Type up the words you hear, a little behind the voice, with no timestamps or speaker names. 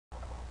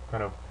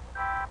kind of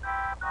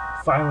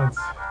silence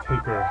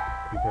taker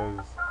because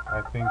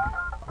I think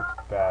it's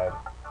bad.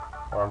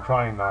 Or I'm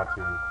trying not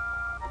to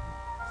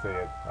say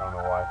it. I don't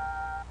know why.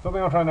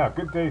 Something I'll try now.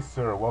 Good day,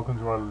 sir. Welcome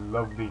to our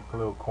lovely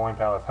little coin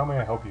palace. How may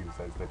I help you?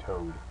 Says the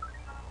toad.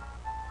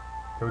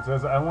 Toad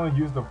says, I want to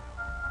use the...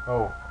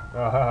 Oh.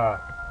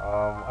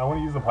 I want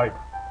to use the pipe.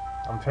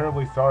 I'm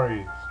terribly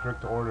sorry.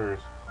 Strict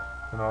orders.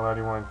 To not let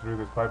anyone through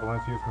this pipe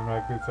unless he has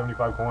collected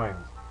 75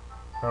 coins.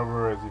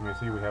 However, as you may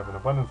see, we have an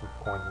abundance of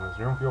coins in this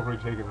room. Feel free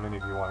to take as many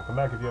as you want. Come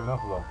back if you have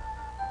enough of them.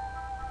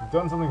 If you've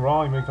done something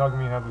wrong, you may talk to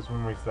me and have this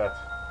room reset.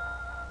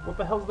 What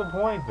the hell's the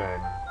point, then?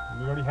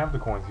 You already have the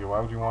coins here. Why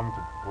would you want me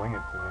to bling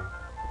it to me?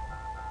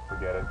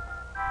 Forget it.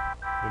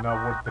 You're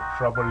not worth the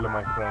trouble,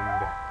 my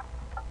friend.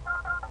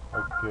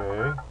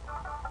 Okay.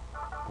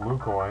 Blue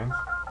coins.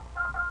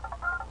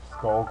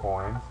 Skull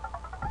coins.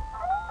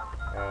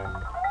 And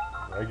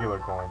regular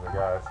coins, I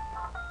guess.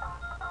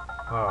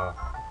 Huh.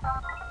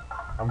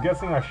 I'm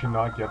guessing I should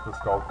not get the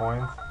skull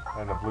coins,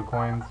 and the blue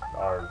coins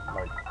are,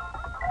 like,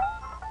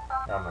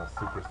 I don't know,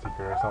 super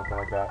secret or something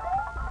like that.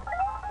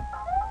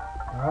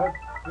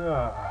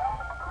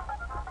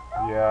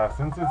 Yeah,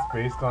 since it's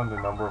based on the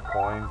number of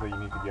coins that you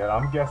need to get,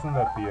 I'm guessing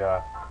that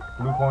the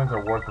blue coins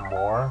are worth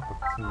more, but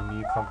so you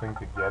need something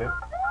to get it.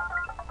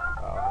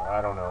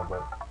 I don't know,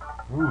 but...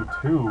 Ooh,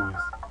 2s.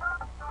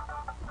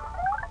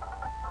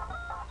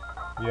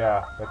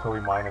 Yeah, that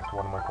totally minus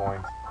one of my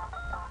coins.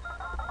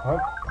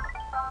 What?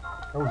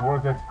 That was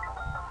worth it.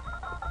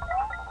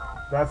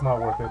 That's not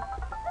worth it.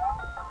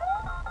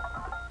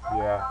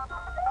 Yeah.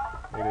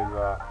 It is,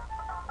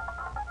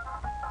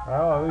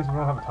 well, at least we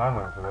don't have a time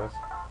limit for this.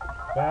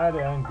 Bad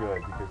and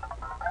good, because...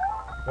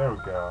 There we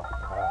go.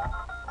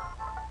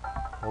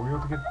 Are we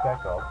able to get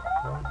back up?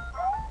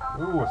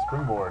 Ooh, a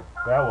springboard.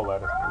 That will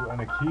let us... Ooh,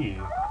 and a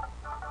key.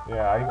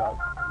 Yeah,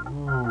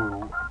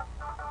 ooh...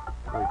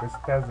 Wait, this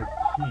has a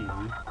key.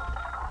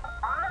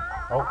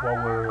 Oh, well,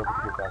 we're able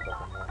to get back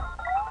up in there.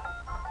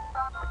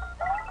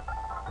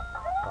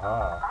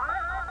 Aha.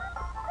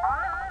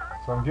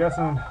 So I'm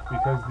guessing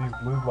because these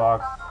blue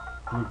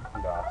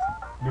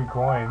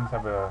coins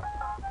have a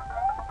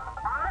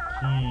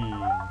a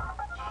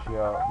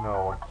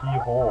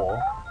keyhole.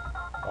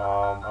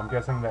 I'm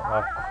guessing that,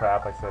 oh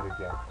crap, I said it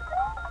again.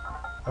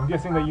 I'm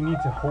guessing that you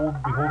need to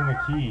be holding a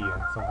key,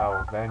 and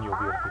somehow then you'll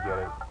be able to get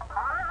it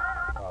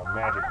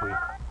magically.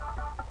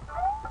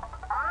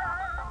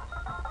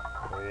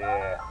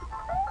 Yeah,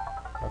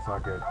 that's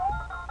not good.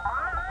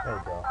 There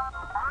we go.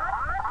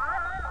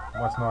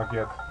 Must not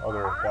get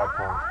other bad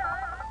coins.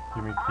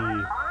 Give me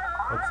key.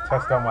 Let's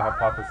test out my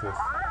hypothesis.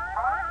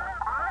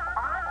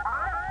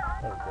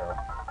 There we go.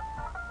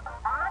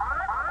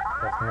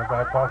 Testing out the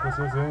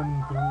hypothesis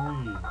in 3.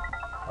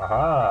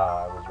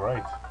 Aha, I was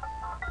right.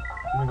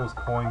 Give me those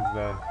coins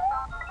then. I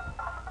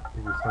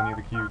think we still need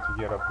the key to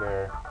get up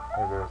there.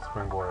 Or the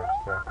springboard, I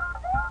should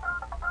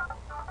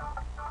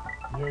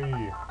say.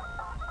 Yay!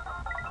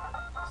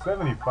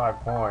 75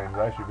 coins.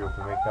 I should be able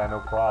to make that, no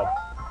problems.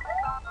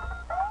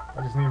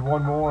 I just need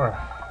one more,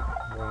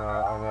 and then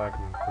I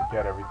can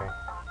forget everything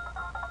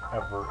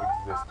ever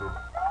existed.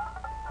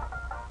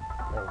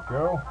 There we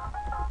go.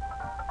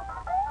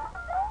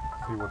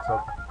 Let's see what's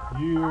up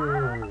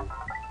here.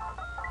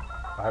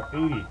 I have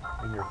 80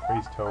 in your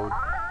face, Toad.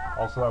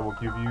 Also, I will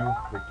give you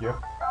the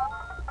gift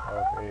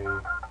of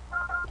a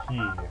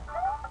key,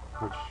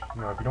 which,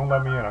 you know, if you don't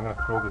let me in, I'm going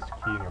to throw this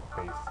key in your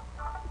face.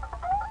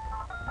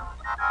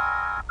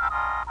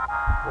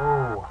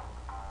 Oh,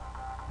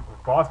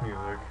 boss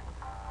music.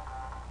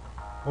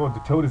 Oh,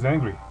 the Toad is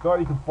angry. Thought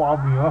you could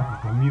fob me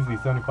off with a measly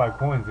 75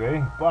 coins,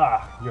 eh?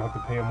 Bah! You'll have to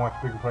pay a much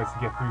bigger price to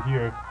get through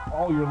here.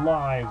 All your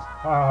lives!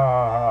 Ha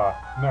ha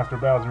ha! Master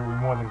Bowser will be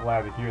more than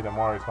glad to hear that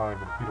Mario's finally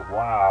been defeated.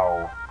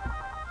 Wow!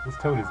 This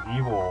Toad is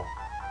evil.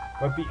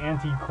 Let the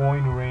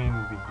anti-coin reign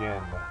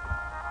begin.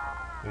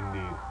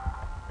 Indeed.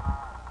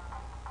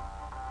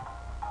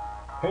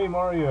 Hey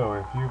Mario,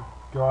 if you've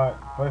got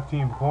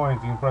 15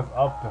 coins, you can press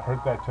up to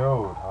hurt that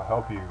Toad. I'll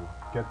help you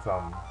get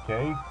some,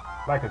 okay?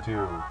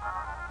 Lakitu.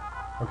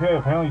 Okay,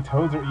 apparently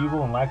toads are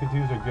evil and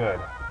Lakitu's are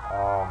good.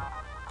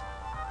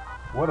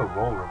 What a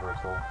role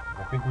reversal.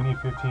 I think we need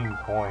 15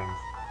 coins,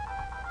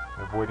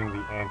 avoiding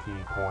the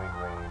anti-coin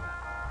reign.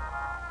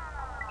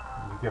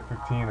 If we get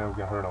 15, then we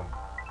can hurt them.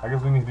 I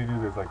guess we need to do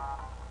this like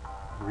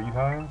 3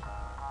 times?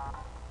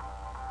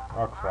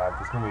 Oh crap,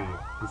 this is gonna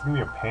be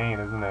a pain,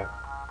 isn't it?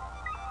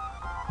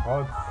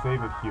 Well, let's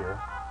save it here.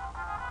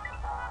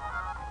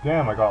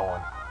 Damn, I got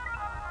one.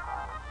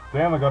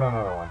 Damn, I got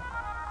another one.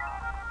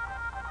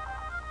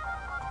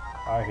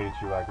 I hate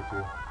you,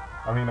 Lakitu.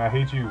 I mean, I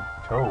hate you,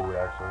 Toad,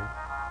 actually.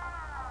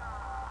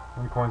 How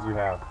many coins do we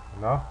have?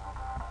 Enough?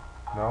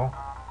 No?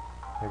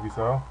 Maybe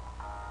so?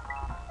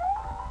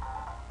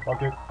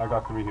 Fuck it, I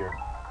got 3 here.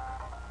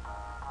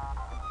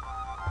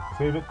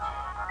 Save it.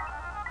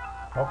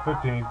 Oh,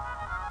 15. I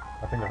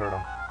think I heard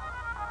him.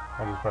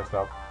 I just pressed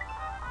up.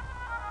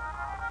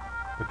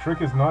 The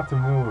trick is not to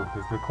move,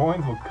 because the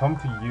coins will come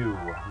to you.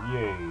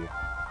 Yay.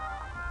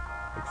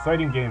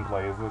 Exciting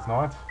gameplay, is this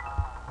not?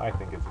 I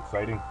think it's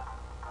exciting.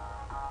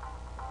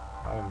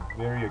 I am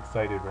very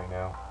excited right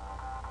now.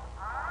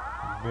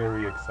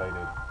 Very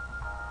excited.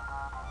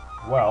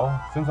 Well,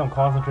 since I'm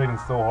concentrating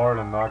so hard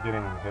on not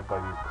getting hit by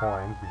these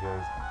coins,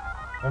 because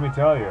let me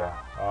tell you,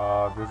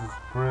 this is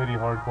pretty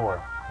hardcore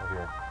right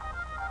here.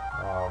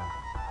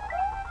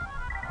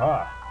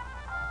 Ha,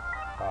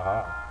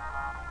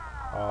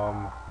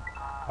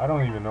 I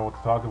don't even know what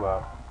to talk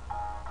about.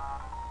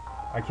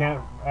 I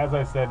can't, as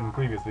I said in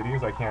previous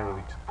videos, I can't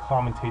really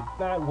commentate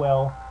that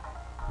well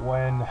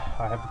when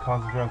I have to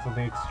concentrate on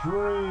something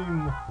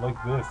extreme like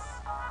this.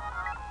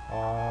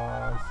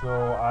 So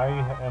I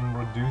am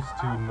reduced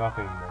to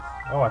nothingness.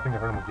 Oh, I think I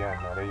heard him again.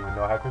 I didn't even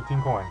know I had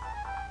 15 coins.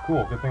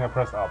 Cool, good thing I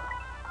pressed up.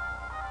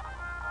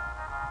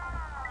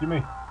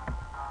 Gimme.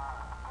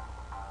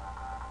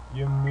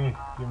 Gimme,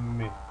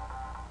 gimme.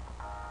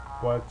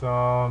 But,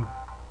 I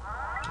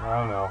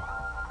don't know.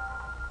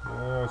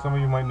 Some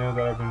of you might know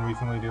that I've been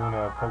recently doing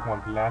a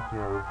Pokemon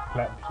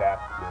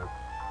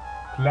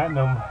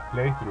Platinum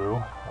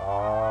playthrough.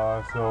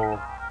 So,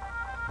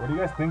 what do you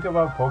guys think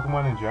about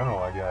Pokemon in general,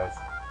 I guess?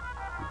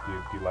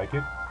 Do you like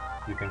it?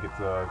 Do you think it's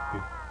a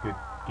good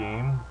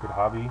game, good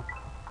hobby,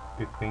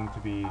 good thing to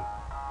be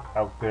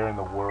out there in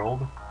the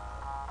world?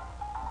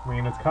 I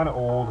mean, it's kind of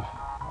old.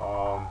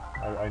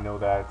 I know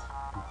that.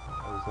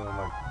 I was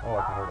like, oh,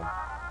 I can hurt him.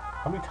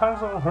 How many times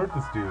have I hurt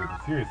this dude?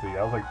 Seriously,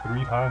 that was like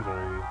 3 times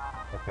already,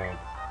 I think.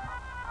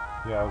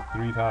 Yeah, it was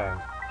 3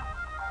 times.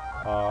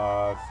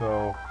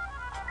 So,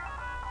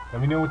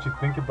 let me know what you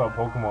think about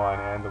Pokemon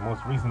and the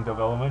most recent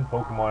development,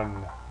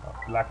 Pokemon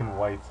Black and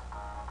White,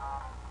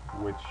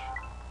 which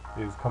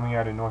is coming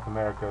out in North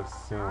America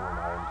soon,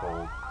 I am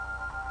told.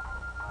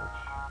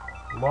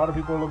 Which a lot of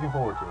people are looking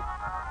forward to,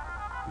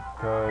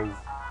 because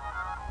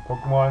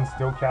Pokemon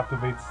still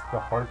captivates the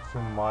hearts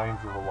and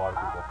minds of a lot of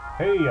people.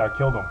 Hey, I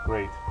killed him.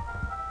 Great.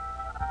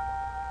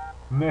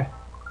 Meh.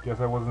 Guess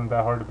I wasn't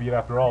that hard to beat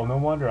after all. No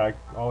wonder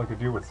all I could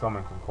do was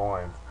summon some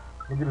coins.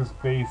 Look at his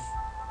face.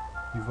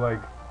 He's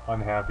like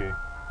unhappy.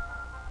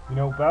 You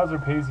know, Bowser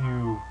pays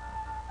you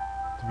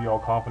to be all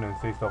confident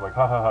and say stuff like,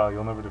 ha ha ha,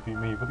 you'll never defeat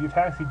me. But the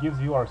attacks he gives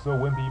you are so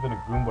wimpy even a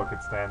Goomba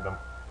could stand them.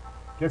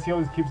 Guess he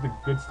always keeps the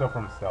good stuff for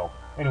himself.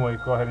 Anyway,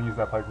 go ahead and use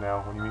that pipe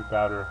now. When you meet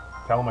Bowser,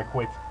 tell him I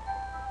quit.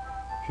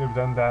 Should have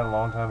done that a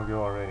long time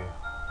ago already.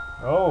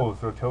 Oh,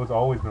 so Toad's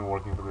always been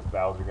working for this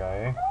Bowser guy,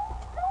 eh?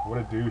 What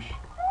a douche.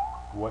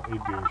 What a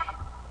douche.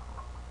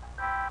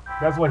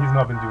 That's why he's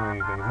not been doing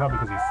anything. It's not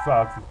because he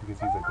sucks, it's because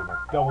he's a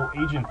double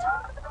agent.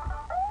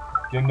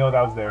 Didn't know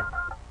that was there.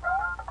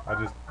 I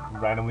just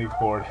randomly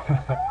explored.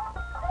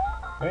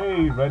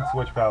 Hey, Red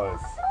Switch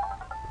Palace.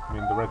 I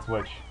mean, the Red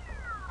Switch.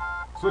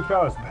 Switch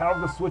Palace. The power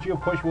of the switch you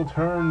push will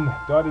turn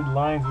dotted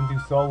lines into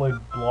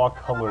solid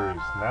block colors.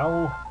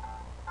 Now,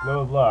 blah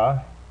blah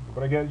blah.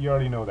 But I guess you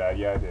already know that.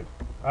 Yeah, I did.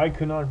 I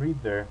could not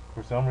read there.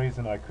 For some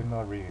reason, I could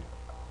not read.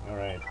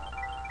 Alright.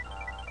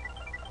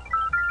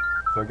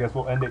 So I guess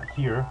we'll end it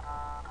here.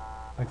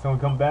 Next time we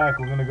come back,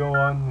 we're gonna go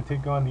on and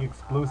take on the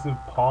explosive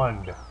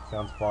pond.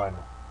 Sounds fun.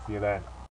 See you then.